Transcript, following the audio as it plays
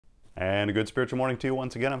And a good spiritual morning to you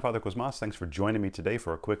once again. I'm Father Cosmas. Thanks for joining me today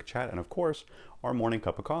for a quick chat and, of course, our morning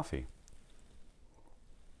cup of coffee.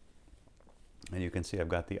 And you can see I've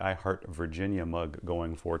got the I Heart Virginia mug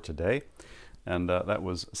going for today. And that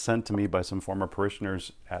was sent to me by some former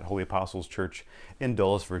parishioners at Holy Apostles Church in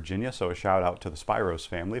Dulles, Virginia. So a shout out to the Spiros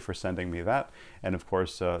family for sending me that. And of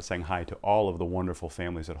course, saying hi to all of the wonderful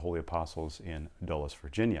families at Holy Apostles in Dulles,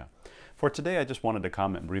 Virginia. For today, I just wanted to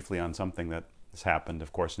comment briefly on something that has happened.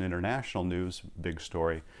 Of course, in international news, big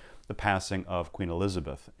story, the passing of Queen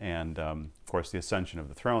Elizabeth and, of course, the ascension of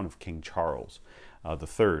the throne of King Charles the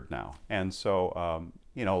Third now. And so,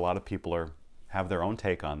 a lot of people have their own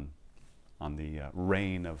take on the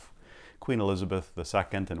reign of Queen Elizabeth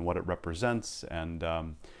II and what it represents. And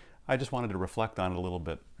I just wanted to reflect on it a little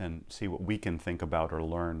bit and see what we can think about or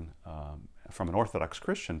learn from an Orthodox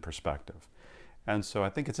Christian perspective. And so I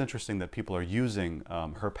think it's interesting that people are using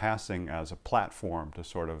her passing as a platform to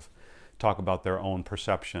sort of talk about their own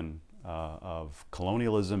perception of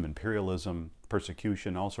colonialism, imperialism,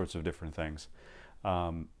 persecution, all sorts of different things.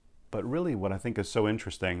 But really what I think is so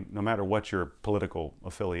interesting, no matter what your political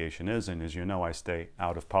affiliation is, and as you know, I stay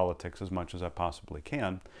out of politics as much as I possibly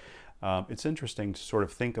can, it's interesting to sort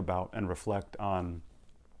of think about and reflect on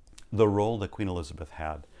the role that Queen Elizabeth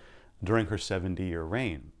had during her 70-year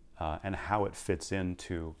reign and how it fits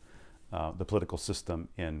into the political system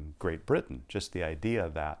in Great Britain. Just the idea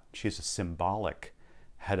that she's a symbolic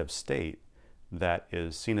head of state that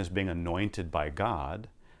is seen as being anointed by God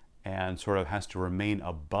and sort of has to remain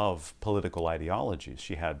above political ideologies.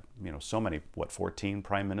 She had, so many, 14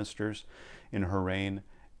 prime ministers in her reign,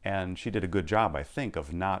 and she did a good job, I think,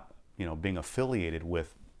 of not, being affiliated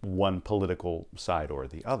with one political side or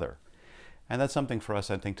the other. And that's something for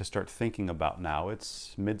us, I think, to start thinking about now.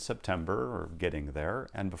 It's mid-September, or getting there,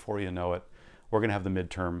 and before you know it, we're going to have the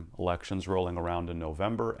midterm elections rolling around in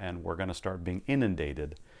November, and we're going to start being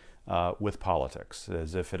inundated with politics,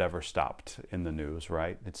 as if it ever stopped in the news,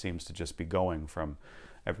 right? It seems to just be going from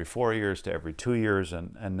every 4 years to every 2 years,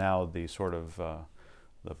 and now the sort of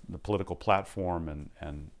the political platform,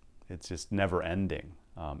 and it's just never ending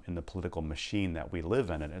in the political machine that we live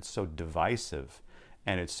in, and it's so divisive,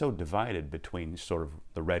 and it's so divided between sort of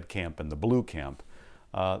the red camp and the blue camp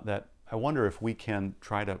that I wonder if we can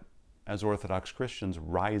try to, as Orthodox Christians,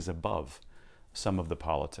 rise above some of the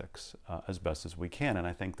politics as best as we can. And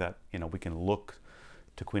I think that, we can look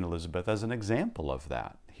to Queen Elizabeth as an example of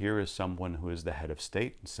that. Here is someone who is the head of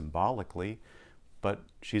state symbolically, but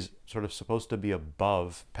she's sort of supposed to be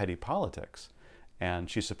above petty politics. And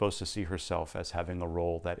she's supposed to see herself as having a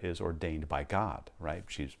role that is ordained by God, right?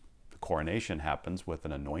 The coronation happens with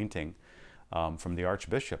an anointing from the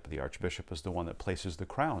Archbishop. The Archbishop is the one that places the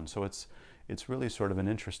crown. So it's really sort of an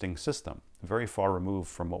interesting system, very far removed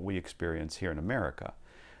from what we experience here in America.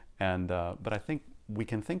 And but I think we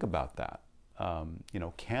can think about that.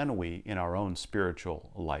 Can we, in our own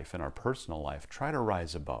spiritual life, in our personal life, try to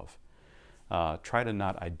rise above? Try to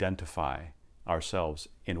not identify ourselves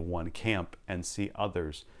in one camp and see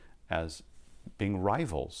others as being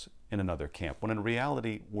rivals in another camp, when in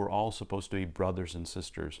reality, we're all supposed to be brothers and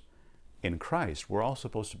sisters in Christ. We're all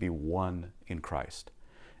supposed to be one in Christ.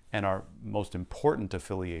 And our most important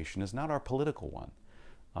affiliation is not our political one.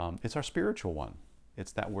 It's our spiritual one.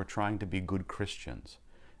 It's that we're trying to be good Christians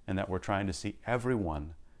and that we're trying to see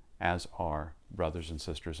everyone as our brothers and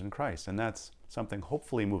sisters in Christ. And that's something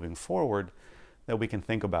hopefully moving forward that we can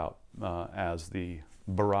think about as the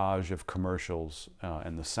barrage of commercials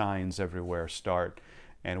and the signs everywhere start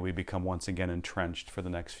and we become once again entrenched for the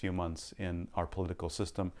next few months in our political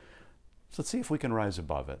system. So let's see if we can rise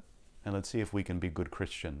above it. And let's see if we can be good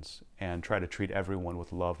Christians and try to treat everyone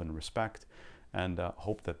with love and respect, and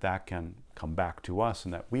hope that that can come back to us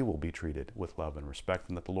and that we will be treated with love and respect,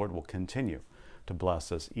 and that the Lord will continue to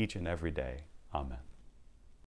bless us each and every day. Amen.